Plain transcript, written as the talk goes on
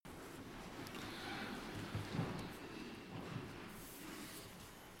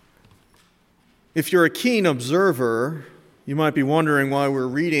If you're a keen observer, you might be wondering why we're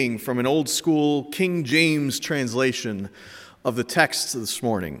reading from an old school King James translation of the text this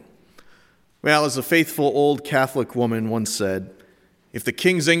morning. Well, as a faithful old Catholic woman once said, if the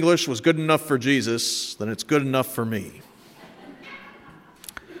King's English was good enough for Jesus, then it's good enough for me.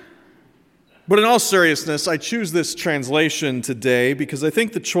 But in all seriousness, I choose this translation today because I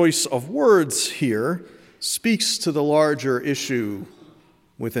think the choice of words here speaks to the larger issue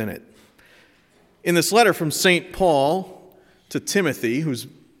within it. In this letter from St. Paul to Timothy, who's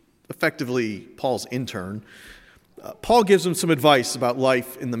effectively Paul's intern, Paul gives him some advice about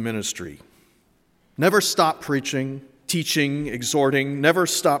life in the ministry. Never stop preaching, teaching, exhorting. Never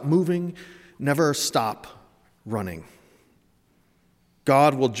stop moving. Never stop running.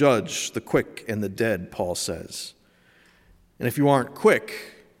 God will judge the quick and the dead, Paul says. And if you aren't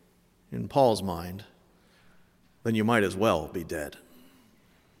quick, in Paul's mind, then you might as well be dead.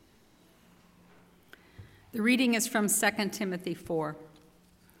 The reading is from 2 Timothy 4.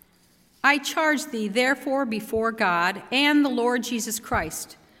 I charge thee, therefore, before God and the Lord Jesus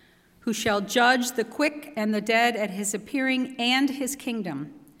Christ, who shall judge the quick and the dead at his appearing and his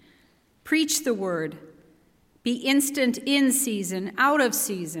kingdom. Preach the word. Be instant in season, out of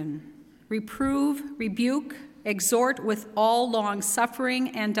season. Reprove, rebuke, exhort with all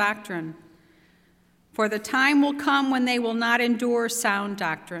long-suffering and doctrine. For the time will come when they will not endure sound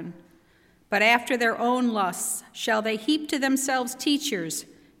doctrine, but after their own lusts shall they heap to themselves teachers,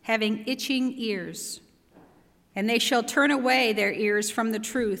 having itching ears. And they shall turn away their ears from the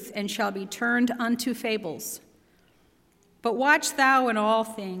truth, and shall be turned unto fables. But watch thou in all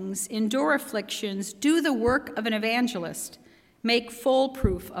things, endure afflictions, do the work of an evangelist, make full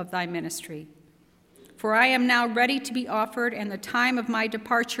proof of thy ministry. For I am now ready to be offered, and the time of my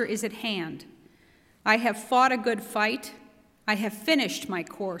departure is at hand. I have fought a good fight, I have finished my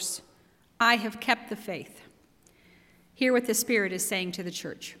course, I have kept the faith. Hear what the Spirit is saying to the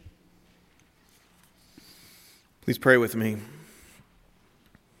church. Please pray with me.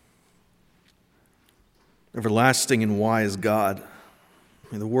 Everlasting and wise God,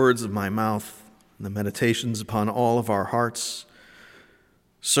 may the words of my mouth and the meditations upon all of our hearts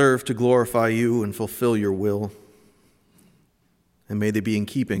serve to glorify you and fulfill your will. And may they be in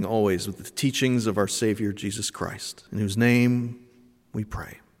keeping always with the teachings of our Savior, Jesus Christ, in whose name we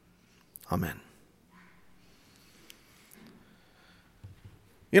pray. Amen.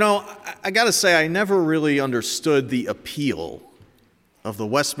 You know, I got to say, I never really understood the appeal of the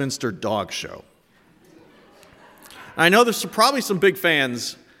Westminster Dog Show. I know there's probably some big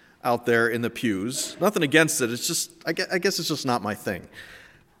fans out there in the pews. Nothing against it. It's just, I guess it's just not my thing.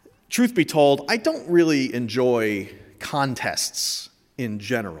 Truth be told, I don't really enjoy contests in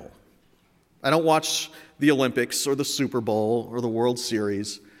general. I don't watch the Olympics or the Super Bowl or the World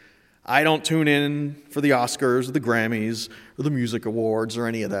Series. I don't tune in for the Oscars or the Grammys or the music awards or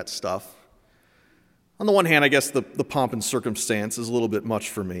any of that stuff. On the one hand, I guess the pomp and circumstance is a little bit much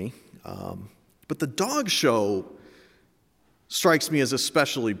for me. But the dog show strikes me as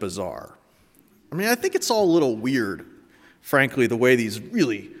especially bizarre. I mean, I think it's all a little weird, frankly, the way these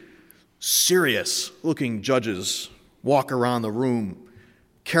really serious-looking judges walk around the room,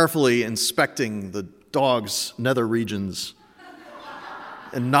 carefully inspecting the dog's nether regions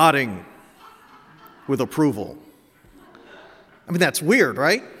and nodding with approval. I mean, that's weird,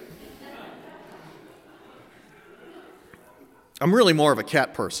 right? I'm really more of a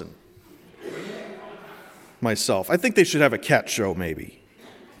cat person myself. I think they should have a cat show, maybe.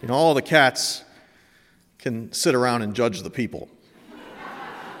 You know, all the cats can sit around and judge the people.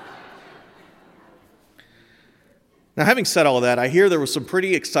 Now, having said all that, I hear there was some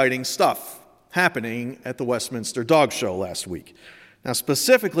pretty exciting stuff happening at the Westminster Dog Show last week. Now,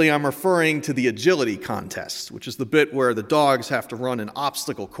 specifically, I'm referring to the agility contest, which is the bit where the dogs have to run an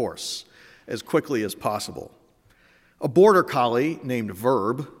obstacle course as quickly as possible. A border collie named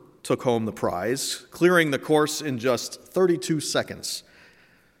Verb took home the prize, clearing the course in just 32 seconds.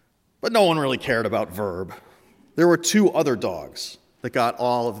 But no one really cared about Verb. There were two other dogs that got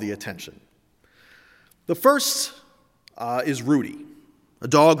all of the attention. The first is Rudy, a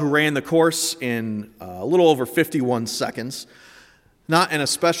dog who ran the course in a little over 51 seconds. Not an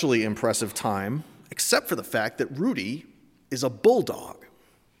especially impressive time, except for the fact that Rudy is a bulldog.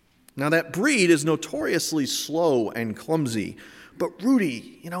 Now, that breed is notoriously slow and clumsy, but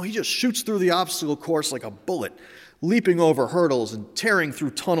Rudy, he just shoots through the obstacle course like a bullet, leaping over hurdles and tearing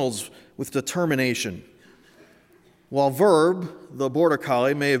through tunnels with determination. While Verb, the border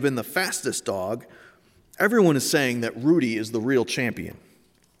collie, may have been the fastest dog, everyone is saying that Rudy is the real champion.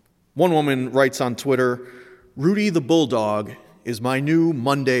 One woman writes on Twitter, "Rudy the bulldog is my new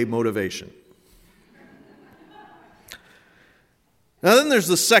Monday motivation." Now then there's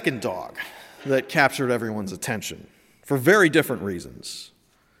the second dog that captured everyone's attention for very different reasons.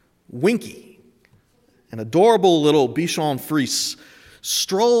 Winky, an adorable little Bichon Frise,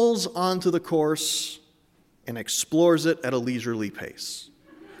 strolls onto the course and explores it at a leisurely pace.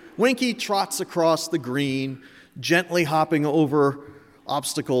 Winky trots across the green, gently hopping over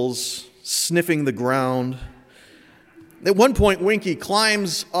obstacles, sniffing the ground. At one point, Winky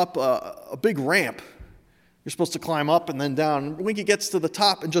climbs up a big ramp. You're supposed to climb up and then down. Winky gets to the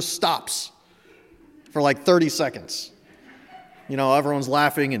top and just stops for like 30 seconds. Everyone's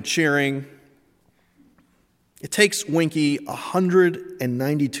laughing and cheering. It takes Winky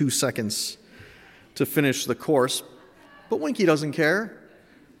 192 seconds to finish the course, but Winky doesn't care.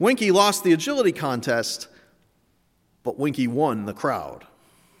 Winky lost the agility contest, but Winky won the crowd.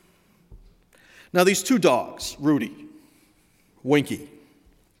 Now these two dogs, Rudy, Winky,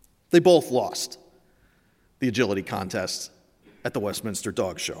 they both lost the agility contest at the Westminster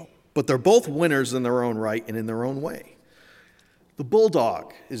Dog Show, but they're both winners in their own right and in their own way. The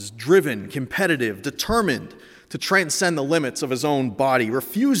bulldog is driven, competitive, determined to transcend the limits of his own body,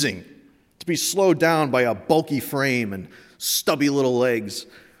 refusing to be slowed down by a bulky frame and stubby little legs.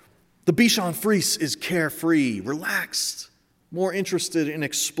 The Bichon Frise is carefree, relaxed, more interested in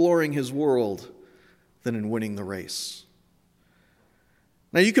exploring his world than in winning the race.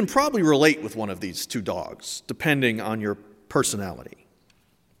 Now, you can probably relate with one of these two dogs, depending on your personality.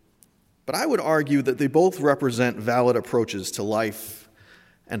 But I would argue that they both represent valid approaches to life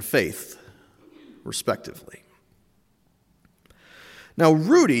and faith, respectively. Now,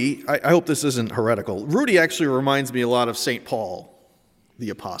 Rudy, I hope this isn't heretical, Rudy actually reminds me a lot of St. Paul, the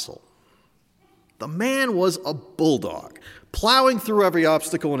apostle. The man was a bulldog, plowing through every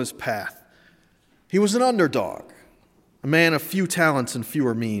obstacle in his path. He was an underdog, a man of few talents and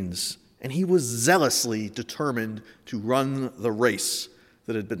fewer means, and he was zealously determined to run the race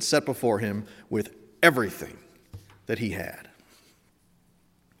that had been set before him with everything that he had.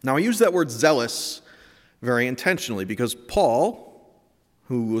 Now, I use that word zealous very intentionally because Paul,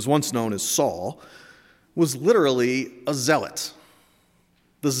 who was once known as Saul, was literally a zealot.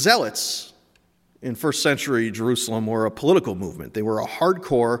 The zealots in first century Jerusalem were a political movement. They were a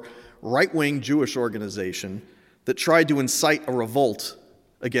hardcore, right-wing Jewish organization that tried to incite a revolt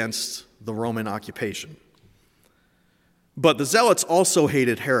against the Roman occupation. But the zealots also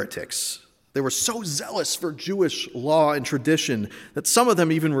hated heretics. They were so zealous for Jewish law and tradition that some of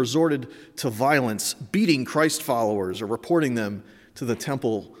them even resorted to violence, beating Christ followers or reporting them to the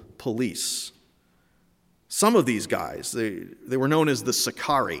temple police. Some of these guys, they were known as the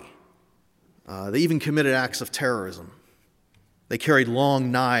Sicarii. They even committed acts of terrorism. They carried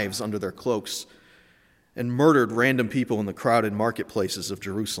long knives under their cloaks and murdered random people in the crowded marketplaces of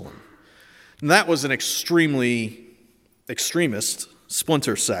Jerusalem. And that was an extremely extremist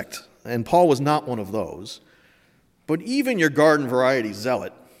splinter sect, and Paul was not one of those. But even your garden variety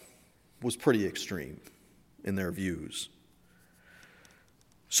zealot was pretty extreme in their views.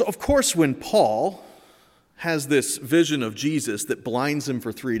 So, of course, when Paul has this vision of Jesus that blinds him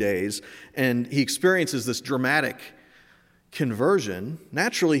for 3 days, and he experiences this dramatic conversion,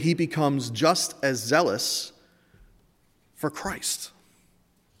 naturally he becomes just as zealous for Christ.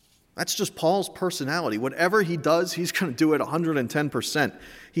 That's just Paul's personality. Whatever he does, he's going to do it 110%.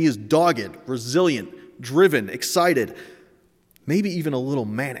 He is dogged, resilient, driven, excited, maybe even a little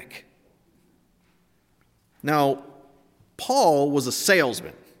manic. Now, Paul was a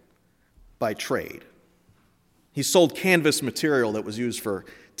salesman by trade. He sold canvas material that was used for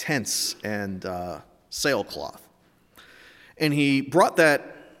tents and sailcloth. And he brought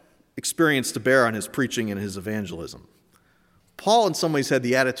that experience to bear on his preaching and his evangelism. Paul, in some ways, had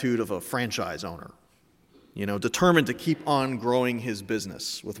the attitude of a franchise owner, determined to keep on growing his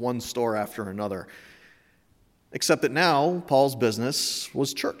business with one store after another. Except that now, Paul's business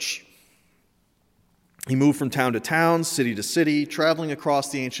was church. He moved from town to town, city to city, traveling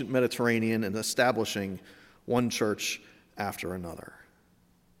across the ancient Mediterranean and establishing one church after another.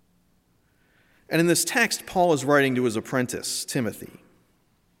 And in this text, Paul is writing to his apprentice, Timothy.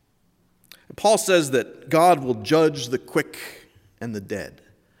 And Paul says that God will judge the quick and the dead.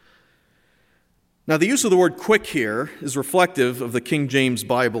 Now, the use of the word quick here is reflective of the King James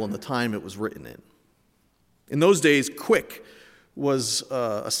Bible and the time it was written in. In those days, quick was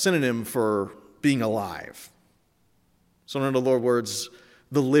a synonym for being alive. So in other words,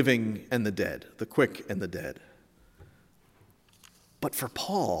 the living and the dead, the quick and the dead. But for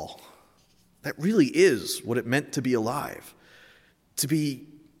Paul, that really is what it meant to be alive, to be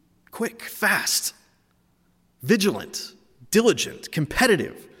quick, fast, vigilant, diligent,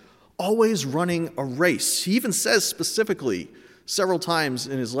 competitive, always running a race. He even says specifically several times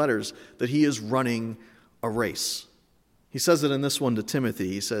in his letters that he is running a race. He says it in this one to Timothy.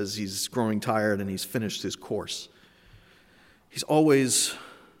 He says he's growing tired and he's finished his course. He's always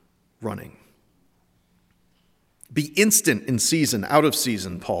running. Be instant in season, out of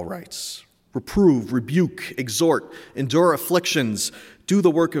season, Paul writes. Reprove, rebuke, exhort, endure afflictions, do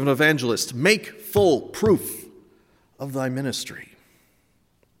the work of an evangelist, make full proof of thy ministry.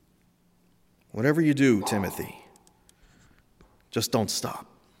 Whatever you do, Timothy, just don't stop.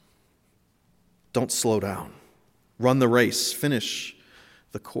 Don't slow down. Run the race, finish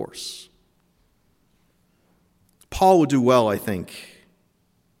the course. Paul would do well, I think,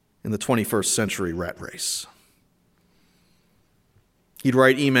 in the 21st century rat race. He'd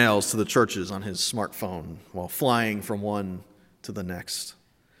write emails to the churches on his smartphone while flying from one to the next.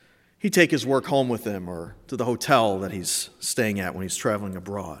 He'd take his work home with him or to the hotel that he's staying at when he's traveling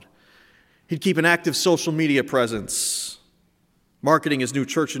abroad. He'd keep an active social media presence, marketing his new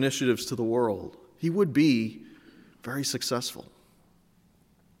church initiatives to the world. He would be very successful.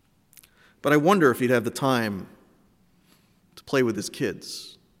 But I wonder if he'd have the time to play with his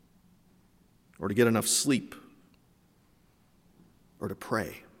kids, or to get enough sleep, or to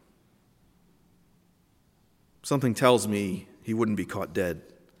pray. Something tells me he wouldn't be caught dead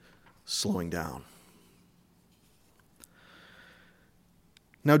slowing down.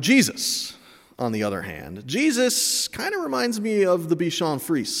 Now Jesus, on the other hand, Jesus kind of reminds me of the Bichon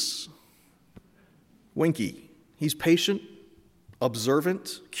Frise. Winky. He's patient,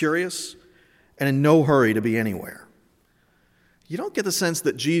 observant, curious, and in no hurry to be anywhere. You don't get the sense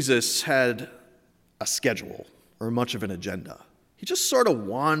that Jesus had a schedule or much of an agenda. He just sort of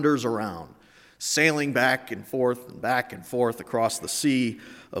wanders around, sailing back and forth across the Sea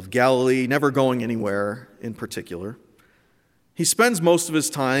of Galilee, never going anywhere in particular. He spends most of his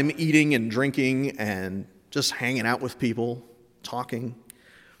time eating and drinking and just hanging out with people, talking.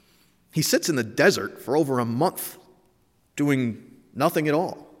 He sits in the desert for over a month, doing nothing at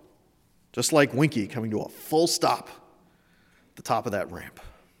all, just like Winky coming to a full stop at the top of that ramp.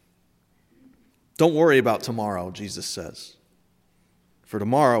 Don't worry about tomorrow, Jesus says, for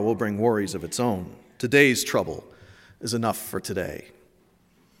tomorrow will bring worries of its own. Today's trouble is enough for today.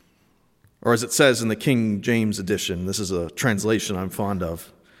 Or as it says in the King James edition, this is a translation I'm fond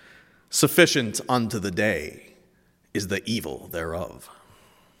of, sufficient unto the day is the evil thereof.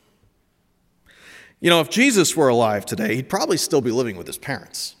 You know, if Jesus were alive today, he'd probably still be living with his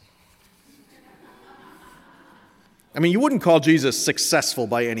parents. I mean, you wouldn't call Jesus successful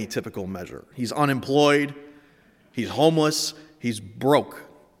by any typical measure. He's unemployed, he's homeless, he's broke.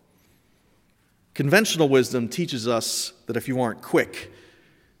 Conventional wisdom teaches us that if you aren't quick,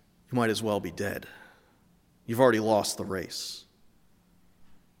 you might as well be dead. You've already lost the race.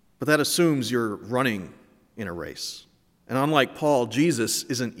 But that assumes you're running in a race. And unlike Paul, Jesus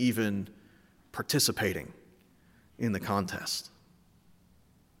isn't even participating in the contest.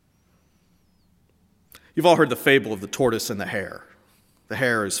 You've all heard the fable of the tortoise and the hare. The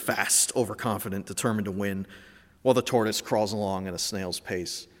hare is fast, overconfident, determined to win, while the tortoise crawls along at a snail's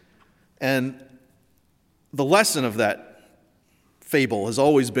pace. And the lesson of that fable has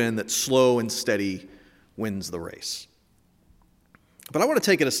always been that slow and steady wins the race. But I want to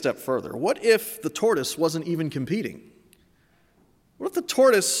take it a step further. What if the tortoise wasn't even competing? What if the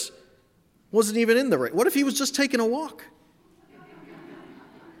tortoise wasn't even in the race? What if he was just taking a walk?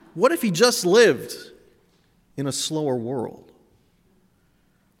 What if he just lived in a slower world?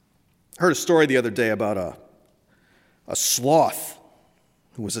 I heard a story the other day about a sloth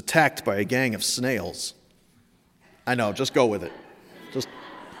who was attacked by a gang of snails. I know, just go with it.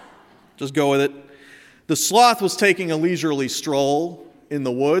 Just go with it. The sloth was taking a leisurely stroll in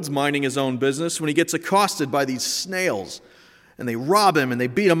the woods, minding his own business, when he gets accosted by these snails. And they rob him and they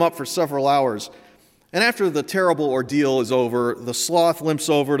beat him up for several hours. And after the terrible ordeal is over, the sloth limps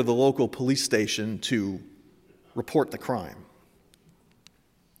over to the local police station to report the crime.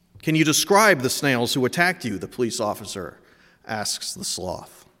 Can you describe the snails who attacked you? The police officer asks the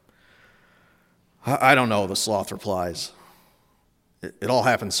sloth. I don't know, the sloth replies. It all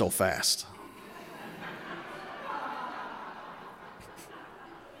happened so fast.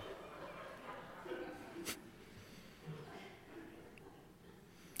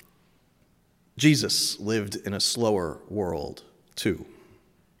 Jesus lived in a slower world, too.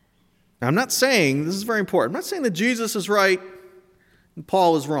 Now, I'm not saying, this is very important, I'm not saying that Jesus is right and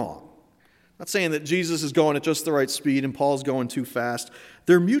Paul is wrong. I'm not saying that Jesus is going at just the right speed and Paul's going too fast.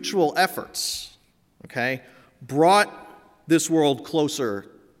 Their mutual efforts, brought this world closer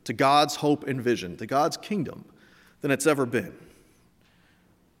to God's hope and vision, to God's kingdom, than it's ever been.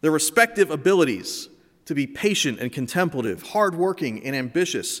 Their respective abilities to to be patient and contemplative, hardworking and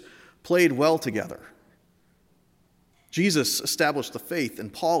ambitious, played well together. Jesus established the faith,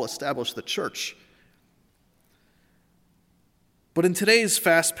 and Paul established the church. But in today's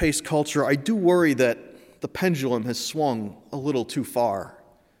fast-paced culture, I do worry that the pendulum has swung a little too far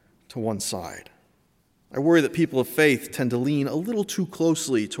to one side. I worry that people of faith tend to lean a little too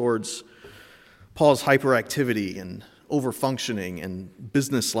closely towards Paul's hyperactivity and overfunctioning and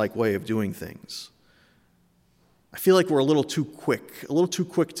business-like way of doing things. I feel like we're a little too quick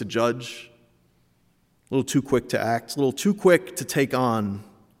to judge, a little too quick to act, a little too quick to take on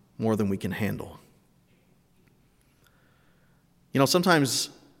more than we can handle. Sometimes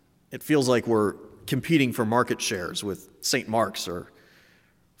it feels like we're competing for market shares with St. Mark's or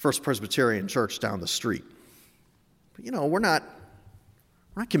First Presbyterian Church down the street. But we're not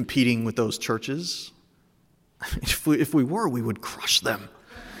competing with those churches. If we were, we would crush them.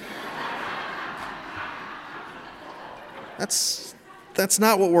 That's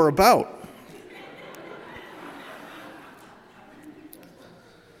not what we're about.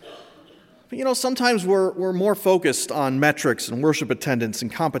 But sometimes we're more focused on metrics and worship attendance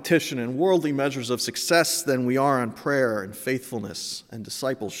and competition and worldly measures of success than we are on prayer and faithfulness and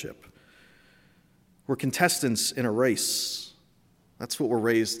discipleship. We're contestants in a race. That's what we're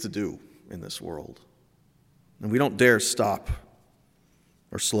raised to do in this world. And we don't dare stop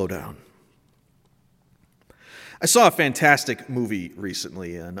or slow down. I saw a fantastic movie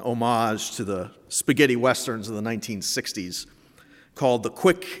recently, an homage to the spaghetti westerns of the 1960s called The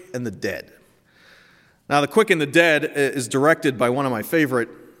Quick and the Dead. Now, The Quick and the Dead is directed by one of my favorite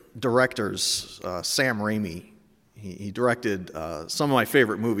directors, Sam Raimi. He directed some of my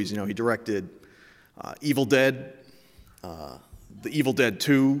favorite movies. He directed Evil Dead, The Evil Dead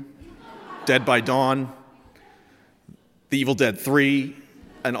 2, Dead by Dawn, The Evil Dead 3,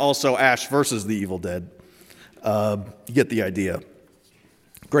 and also Ash versus the Evil Dead. You get the idea.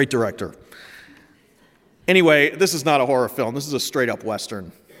 Great director. Anyway, this is not a horror film. This is a straight-up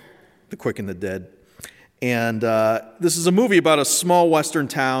Western, The Quick and the Dead. And this is a movie about a small Western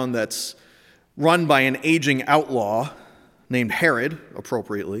town that's run by an aging outlaw named Herod,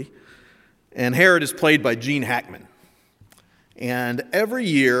 appropriately. And Herod is played by Gene Hackman. And every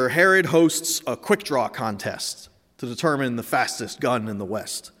year, Herod hosts a quick draw contest to determine the fastest gun in the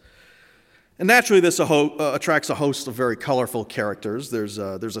West. And naturally, this attracts a host of very colorful characters. There's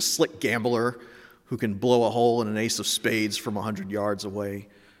a slick gambler who can blow a hole in an ace of spades from 100 yards away.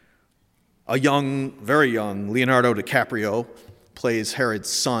 A very young Leonardo DiCaprio plays Herod's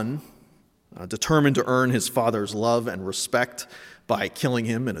son, determined to earn his father's love and respect by killing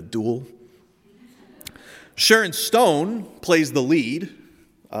him in a duel. Sharon Stone plays the lead,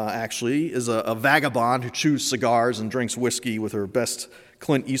 is a vagabond who chews cigars and drinks whiskey with her best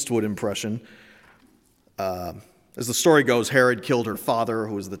Clint Eastwood impression. As the story goes, Herod killed her father,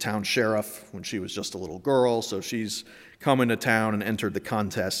 who was the town sheriff, when she was just a little girl, so she's come into town and entered the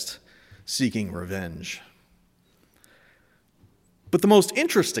contest seeking revenge. But the most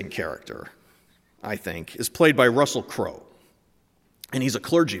interesting character, I think, is played by Russell Crowe, and he's a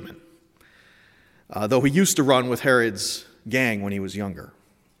clergyman, though he used to run with Herod's gang when he was younger.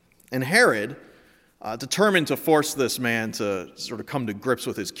 And Herod, determined to force this man to sort of come to grips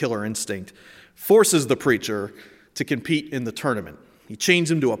with his killer instinct, forces the preacher to compete in the tournament. He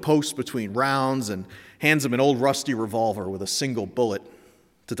chains him to a post between rounds and hands him an old rusty revolver with a single bullet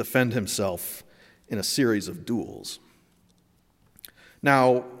to defend himself in a series of duels.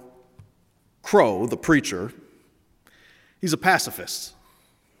 Now, Crowe, the preacher, he's a pacifist.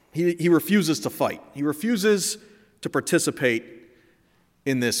 He refuses to fight. He refuses to participate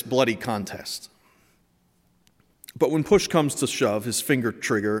in this bloody contest. But when push comes to shove, his trigger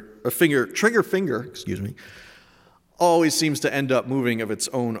finger, always seems to end up moving of its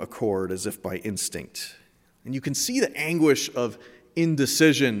own accord, as if by instinct. And you can see the anguish of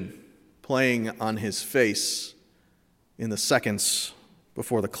indecision playing on his face in the seconds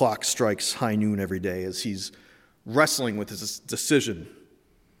before the clock strikes high noon every day, as he's wrestling with his decision,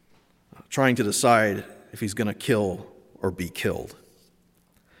 trying to decide if he's going to kill or be killed.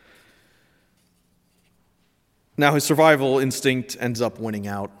 Now, his survival instinct ends up winning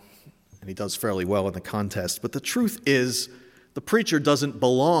out, and he does fairly well in the contest. But the truth is, the preacher doesn't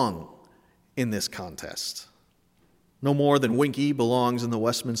belong in this contest. No more than Winky belongs in the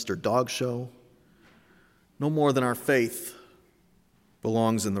Westminster Dog Show. No more than our faith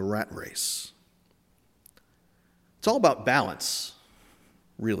belongs in the rat race. It's all about balance,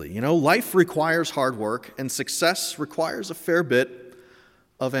 really. Life requires hard work, and success requires a fair bit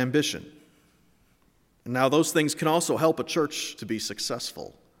of ambition. And now those things can also help a church to be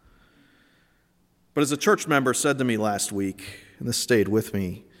successful. But as a church member said to me last week, and this stayed with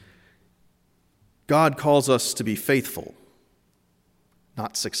me, God calls us to be faithful,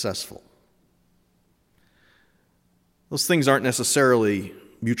 not successful. Those things aren't necessarily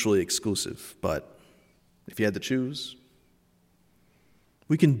mutually exclusive, but if you had to choose,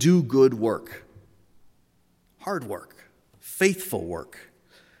 we can do good work, hard work, faithful work,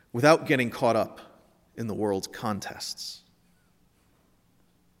 without getting caught up in the world's contests.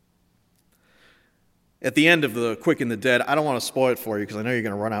 At the end of The Quick and the Dead, I don't want to spoil it for you because I know you're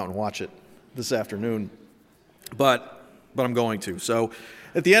going to run out and watch it this afternoon, but I'm going to. So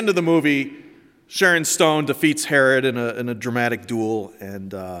at the end of the movie, Sharon Stone defeats Herod in a dramatic duel,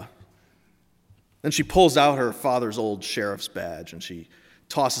 and then she pulls out her father's old sheriff's badge and she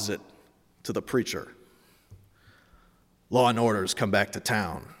tosses it to the preacher. "Law and order's come back to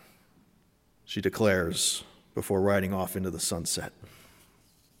town," she declares before riding off into the sunset.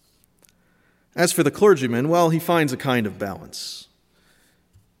 As for the clergyman, well, he finds a kind of balance.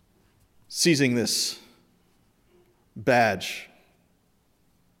 Seizing this badge,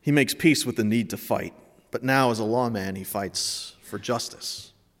 he makes peace with the need to fight, but now as a lawman, he fights for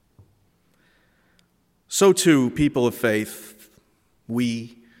justice. So too, people of faith,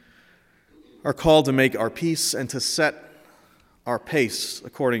 we are called to make our peace and to set our pace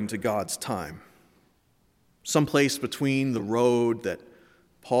according to God's time. Someplace between the road that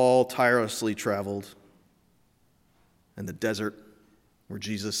Paul tirelessly traveled and the desert where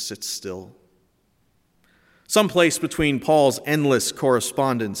Jesus sits still. Someplace between Paul's endless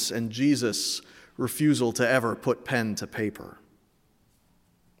correspondence and Jesus' refusal to ever put pen to paper.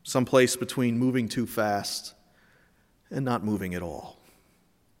 Someplace between moving too fast and not moving at all.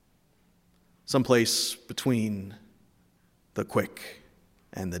 Someplace between the quick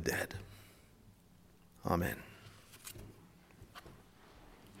and the dead. Amen.